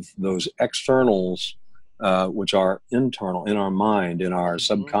of those externals, which are internal in our mind, in our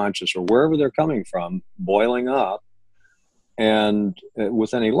subconscious, or wherever they're coming from, boiling up. And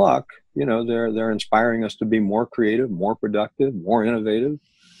with any luck, they're inspiring us to be more creative, more productive, more innovative.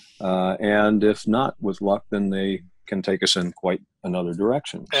 And if not with luck, then they can take us in quite another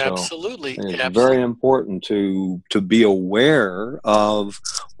direction. Absolutely. So it's very important to be aware of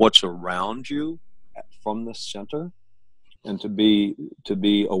what's around you from the center, and to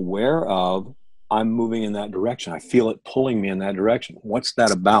be aware of, I'm moving in that direction. I feel it pulling me in that direction. What's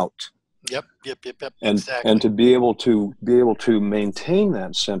that about? Yep. And exactly. And to be able to maintain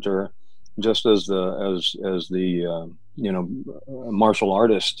that center, just as the martial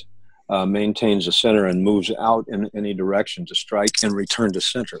artist maintains the center and moves out in any direction to strike and return to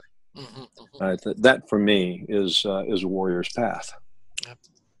center. That for me is a warrior's path. Yep.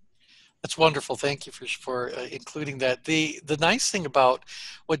 That's wonderful. Thank you for including that. The nice thing about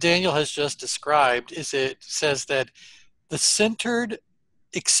what Daniel has just described is it says that the centered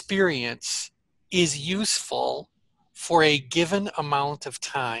experience is useful for a given amount of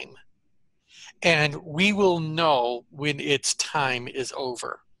time, and we will know when its time is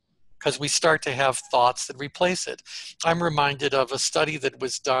over, because we start to have thoughts that replace it. I'm reminded of a study that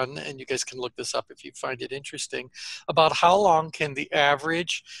was done, and you guys can look this up if you find it interesting, about how long can the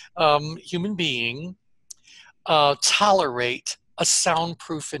average human being tolerate a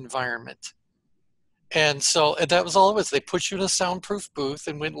soundproof environment. And so that was all it was. They put you in a soundproof booth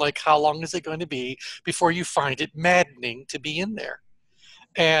and went like, how long is it going to be before you find it maddening to be in there?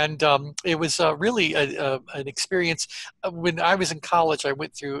 And it was really an experience. When I was in college, I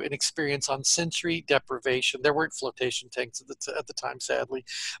went through an experience on sensory deprivation. There weren't flotation tanks at the time, sadly.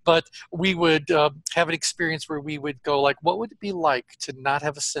 But we would have an experience where we would go like, what would it be like to not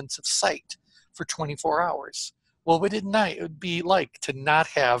have a sense of sight for 24 hours? What would it be like to not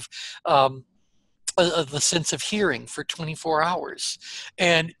have the sense of hearing for 24 hours.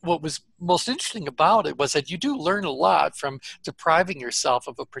 And what was most interesting about it was that you do learn a lot from depriving yourself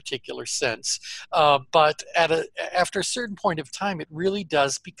of a particular sense. But after a certain point of time, it really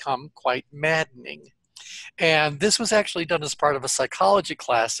does become quite maddening. And this was actually done as part of a psychology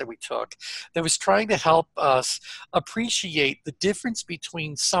class that we took that was trying to help us appreciate the difference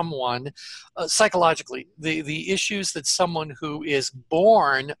between someone, psychologically, the issues that someone who is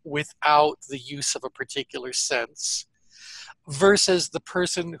born without the use of a particular sense versus the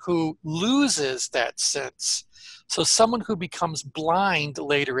person who loses that sense. So someone who becomes blind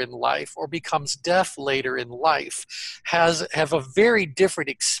later in life or becomes deaf later in life have a very different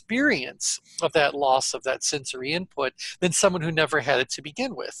experience of that loss of that sensory input than someone who never had it to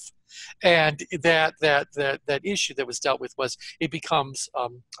begin with. And that issue that was dealt with was it becomes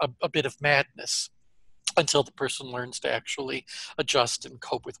a bit of madness until the person learns to actually adjust and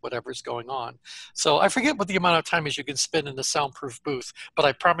cope with whatever's going on. So I forget what the amount of time is you can spend in a soundproof booth, but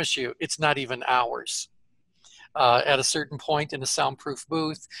I promise you it's not even hours. At a certain point in a soundproof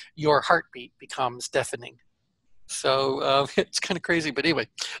booth, your heartbeat becomes deafening. So it's kind of crazy, but anyway,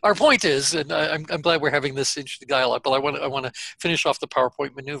 our point is, and I'm glad we're having this interesting dialogue, but I want to finish off the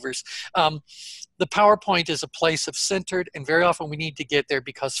PowerPoint maneuvers. The PowerPoint is a place of centered, and very often we need to get there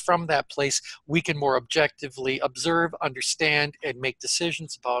because from that place we can more objectively observe, understand, and make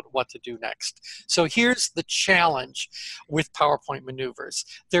decisions about what to do next. So here's the challenge with PowerPoint maneuvers.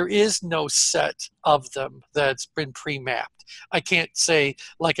 There is no set of them that's been pre-mapped. I can't say,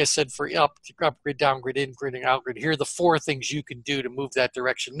 like I said, for upgrade, downgrade, in-grid, and out-grid, here are the 4 things you can do to move that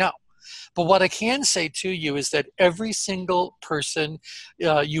direction. No. But what I can say to you is that every single person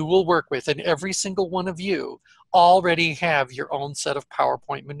you will work with and every single one of you already have your own set of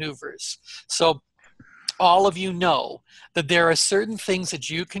PowerPoint maneuvers. So all of you know that there are certain things that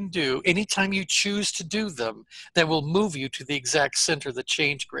you can do anytime you choose to do them that will move you to the exact center of the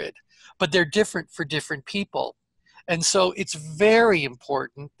change grid. But they're different for different people. And so it's very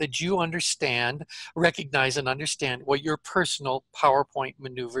important that you understand, recognize, and understand what your personal PowerPoint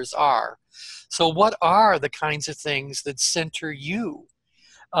maneuvers are. So what are the kinds of things that center you?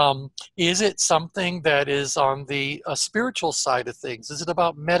 Is it something that is on the spiritual side of things? Is it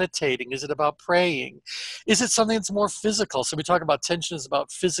about meditating? Is it about praying? Is it something that's more physical? So we talk about tension is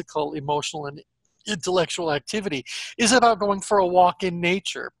about physical, emotional, and intellectual activity. Is it about going for a walk in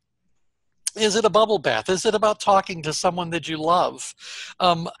nature? Is it a bubble bath? Is it about talking to someone that you love?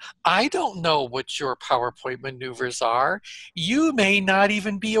 I don't know what your PowerPoint maneuvers are. You may not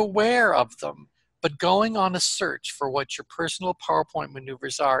even be aware of them. But going on a search for what your personal PowerPoint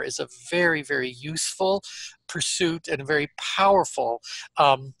maneuvers are is a very, very useful pursuit and a very powerful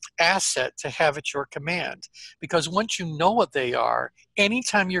asset to have at your command. Because once you know what they are,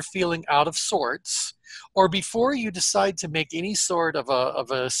 anytime you're feeling out of sorts, or before you decide to make any sort of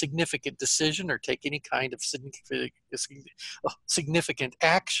a significant decision or take any kind of significant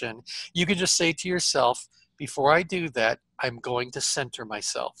action, you can just say to yourself, before I do that, I'm going to center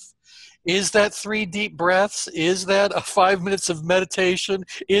myself. Is that 3 deep breaths? Is that a 5 minutes of meditation?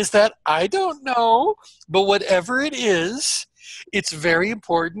 Is that, I don't know, but whatever it is, it's very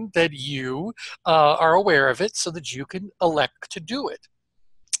important that you are aware of it so that you can elect to do it.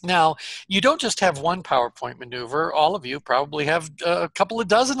 Now, you don't just have one PowerPoint maneuver. All of you probably have a couple of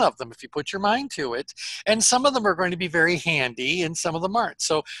dozen of them if you put your mind to it. And some of them are going to be very handy and some of them aren't.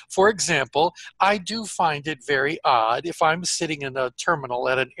 So, for example, I do find it very odd if I'm sitting in a terminal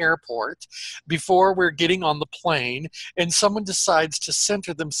at an airport before we're getting on the plane and someone decides to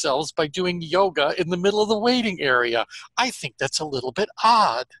center themselves by doing yoga in the middle of the waiting area. I think that's a little bit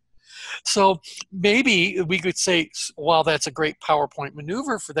odd. So maybe we could say, while that's a great PowerPoint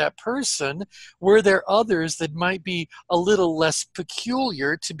maneuver for that person, were there others that might be a little less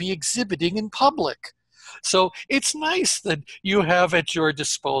peculiar to be exhibiting in public? So it's nice that you have at your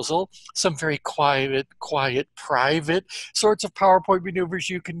disposal some very quiet, private sorts of PowerPoint maneuvers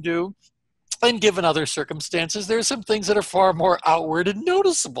you can do. And given other circumstances, there's some things that are far more outward and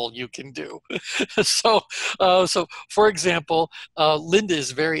noticeable you can do. So for example, Linda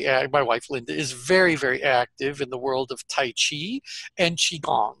is my wife Linda is very, very active in the world of Tai Chi and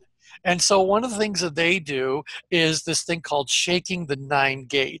Qigong. And so one of the things that they do is this thing called shaking the 9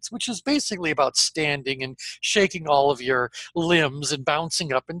 gates, which is basically about standing and shaking all of your limbs and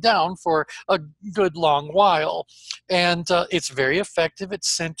bouncing up and down for a good long while. And it's very effective at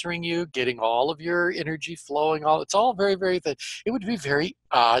centering you, getting all of your energy flowing. It's all very, very thin. It would be very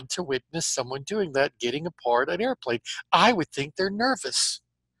odd to witness someone doing that, getting aboard an airplane. I would think they're nervous.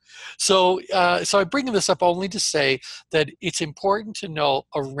 So I'm bringing this up only to say that it's important to know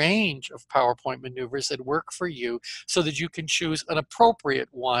a range of PowerPoint maneuvers that work for you so that you can choose an appropriate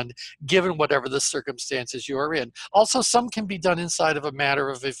one given whatever the circumstances you are in. Also, some can be done inside of a matter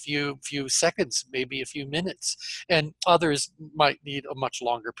of a few seconds, maybe a few minutes, and others might need a much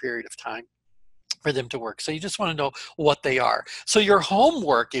longer period of time. for them to work. So you just want to know what they are. So your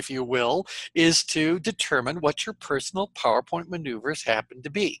homework, if you will, is to determine what your personal PowerPoint maneuvers happen to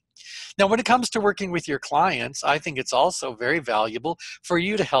be. Now, when it comes to working with your clients, I think it's also very valuable for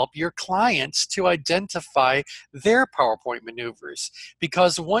you to help your clients to identify their PowerPoint maneuvers.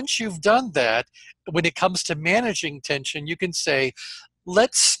 Because once you've done that, when it comes to managing tension, you can say,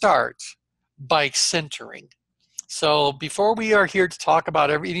 let's start by centering. So before we are here to talk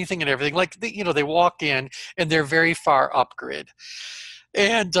about anything and everything, like they walk in and they're very far up grid.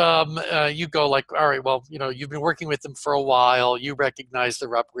 And you go like, all right, well, you've been working with them for a while. You recognize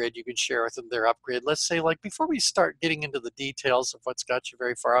their upgrade. You can share with them their upgrade. Let's say, like, before we start getting into the details of what's got you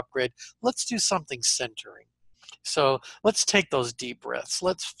very far upgrade, let's do something centering. So let's take those deep breaths.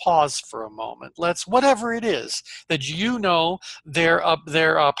 Let's pause for a moment. Let's, whatever it is that their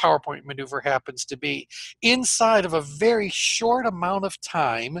PowerPoint maneuver happens to be, inside of a very short amount of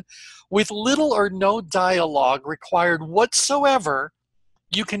time, with little or no dialogue required whatsoever,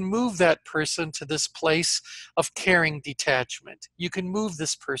 you can move that person to this place of caring detachment. You can move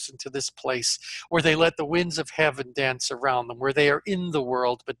this person to this place where they let the winds of heaven dance around them, where they are in the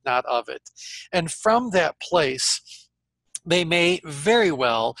world but not of it. And from that place, they may very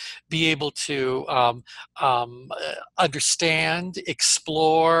well be able to understand,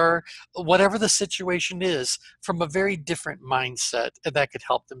 explore, whatever the situation is, from a very different mindset, and that could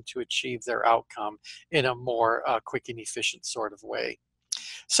help them to achieve their outcome in a more quick and efficient sort of way.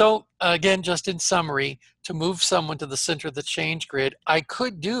 So again, just in summary, to move someone to the center of the change grid, I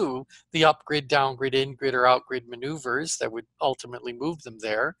could do the up grid, down grid, in grid, or out grid maneuvers that would ultimately move them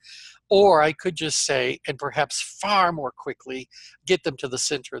there. Or I could just say, and perhaps far more quickly, get them to the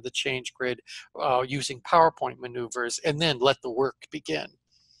center of the change grid using PowerPoint maneuvers, and then let the work begin.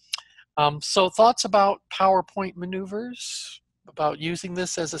 So thoughts about PowerPoint maneuvers, about using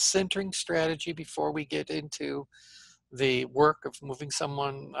this as a centering strategy before we get into the work of moving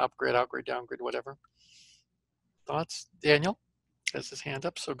someone upgrade, outgrade, downgrade, whatever. Thoughts? Daniel has his hand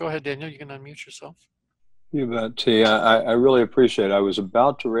up, so go ahead, Daniel. You can unmute yourself. You bet, T. I really appreciate it. I was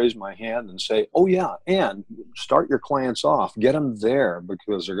about to raise my hand and say, oh yeah, and start your clients off. Get them there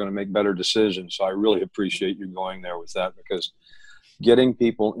because they're going to make better decisions. So I really appreciate you going there with that, because getting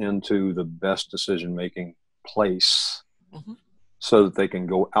people into the best decision-making place so that they can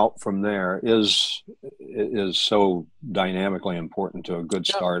go out from there is so dynamically important to a good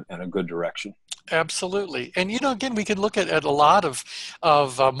start and a good direction. Absolutely. And again, we can look at a lot of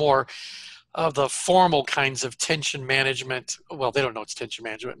more of the formal kinds of tension management. Well, they don't know it's tension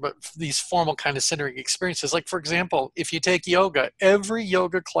management, but these formal kind of centering experiences. Like, for example, if you take yoga, every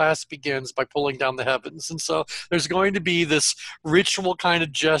yoga class begins by pulling down the heavens. And so there's going to be this ritual kind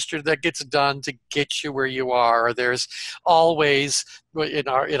of gesture that gets done to get you where you are. There's always, in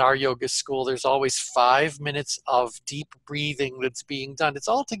our yoga school, there's always 5 minutes of deep breathing that's being done. It's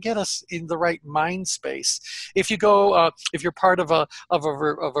all to get us in the right mind space. If you go, if you're part of a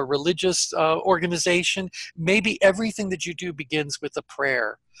religious organization, maybe everything that you do begins with a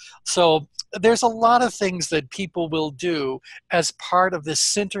prayer. So there's a lot of things that people will do as part of this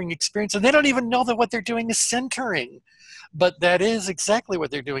centering experience, and they don't even know that what they're doing is centering. But that is exactly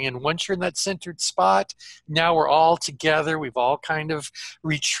what they're doing. And once you're in that centered spot, now we're all together. We've all kind of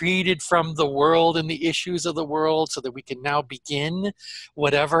retreated from the world and the issues of the world so that we can now begin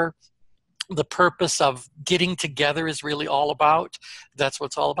whatever the purpose of getting together is really all about. That's what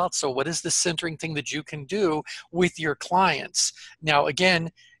it's all about. So what is the centering thing that you can do with your clients? Now,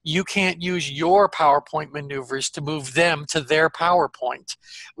 again, you can't use your PowerPoint maneuvers to move them to their PowerPoint.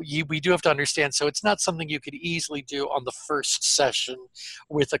 We do have to understand, so it's not something you could easily do on the first session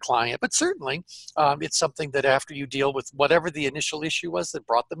with a client, but certainly it's something that after you deal with whatever the initial issue was that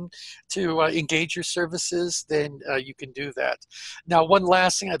brought them to engage your services, then you can do that. Now, one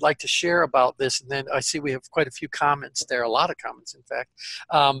last thing I'd like to share about this, and then I see we have quite a few comments there, a lot of comments in fact,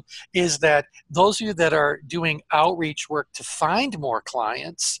 is that those of you that are doing outreach work to find more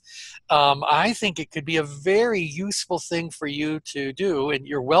clients, I think it could be a very useful thing for you to do, and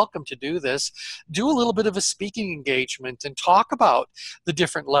you're welcome to do this. Do a little bit of a speaking engagement and talk about the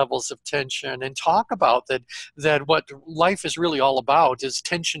different levels of tension, and talk about that what life is really all about is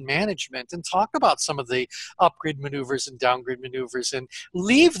tension management, and talk about some of the upgrade maneuvers and downgrade maneuvers, and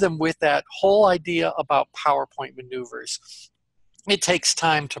leave them with that whole idea about PowerPoint maneuvers. it takes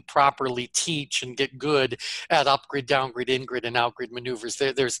time to properly teach and get good at up-grid, down-grid, in-grid, and out-grid maneuvers.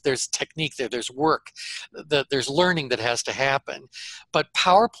 There's technique there, there's work, there's learning that has to happen. But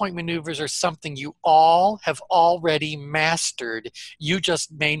PowerPoint maneuvers are something you all have already mastered. You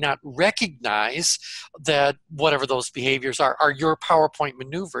just may not recognize that whatever those behaviors are your PowerPoint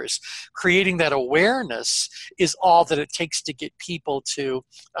maneuvers. Creating that awareness is all that it takes to get people to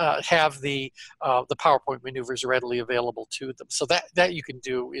have the PowerPoint maneuvers readily available to them. So that you can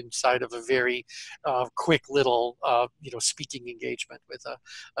do inside of a very quick little speaking engagement with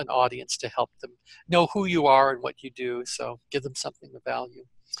an audience to help them know who you are and what you do. So give them something of value.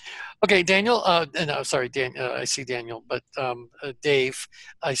 Okay, Daniel, sorry, I see Daniel, but Dave,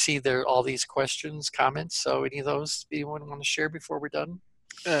 I see there are all these questions, comments. So any of those anyone want to share before we're done?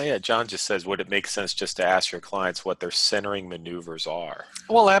 Yeah, John just says, would it make sense just to ask your clients what their centering maneuvers are?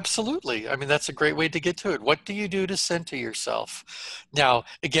 Well, absolutely. I mean, that's a great way to get to it. What do you do to center yourself? Now,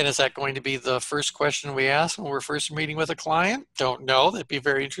 again, is that going to be the first question we ask when we're first meeting with a client? Don't know. That'd be a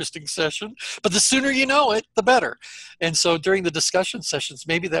very interesting session. But the sooner you know it, the better. And so during the discussion sessions,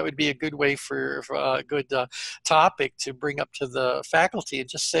 maybe that would be a good way for a good topic to bring up to the faculty and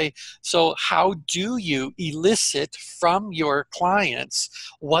just say, so how do you elicit from your clients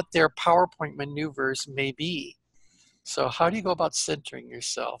what their PowerPoint maneuvers may be? So how do you go about centering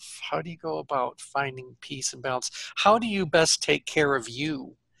yourself? How do you go about finding peace and balance? How do you best take care of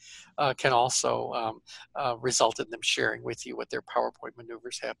you? Can also result in them sharing with you what their PowerPoint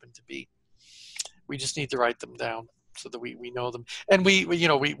maneuvers happen to be. We just need to write them down so that we know them. And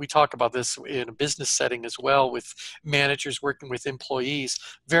we talk about this in a business setting as well, with managers working with employees.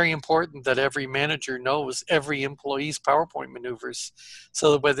 Very important that every manager knows every employee's PowerPoint maneuvers,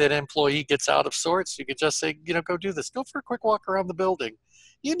 so that when that employee gets out of sorts, you could just say, go do this. Go for a quick walk around the building.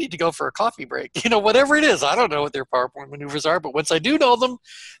 You need to go for a coffee break. Whatever it is. I don't know what their PowerPoint maneuvers are, but once I do know them,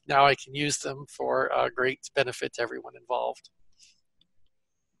 now I can use them for great benefit to everyone involved.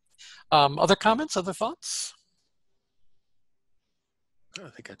 Other comments, other thoughts? I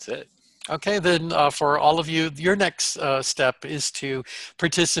think that's it. Okay, then for all of you, your next step is to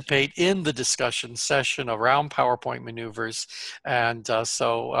participate in the discussion session around PowerPoint maneuvers. And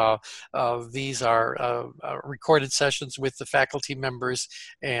these are recorded sessions with the faculty members,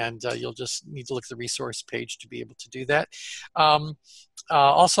 and you'll just need to look at the resource page to be able to do that.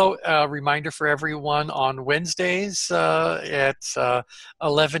 Also, a reminder for everyone, on Wednesdays at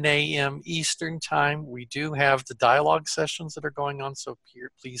 11 a.m. Eastern Time, we do have the dialogue sessions that are going on, so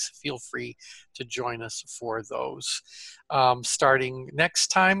please feel free to join us for those. Starting next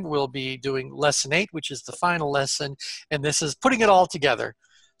time, we'll be doing Lesson 8, which is the final lesson, and this is putting it all together.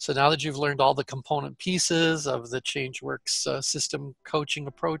 So now that you've learned all the component pieces of the ChangeWorks system coaching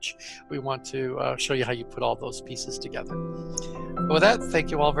approach, we want to show you how you put all those pieces together. With that,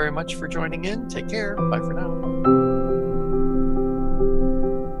 thank you all very much for joining in. Take care. Bye for now.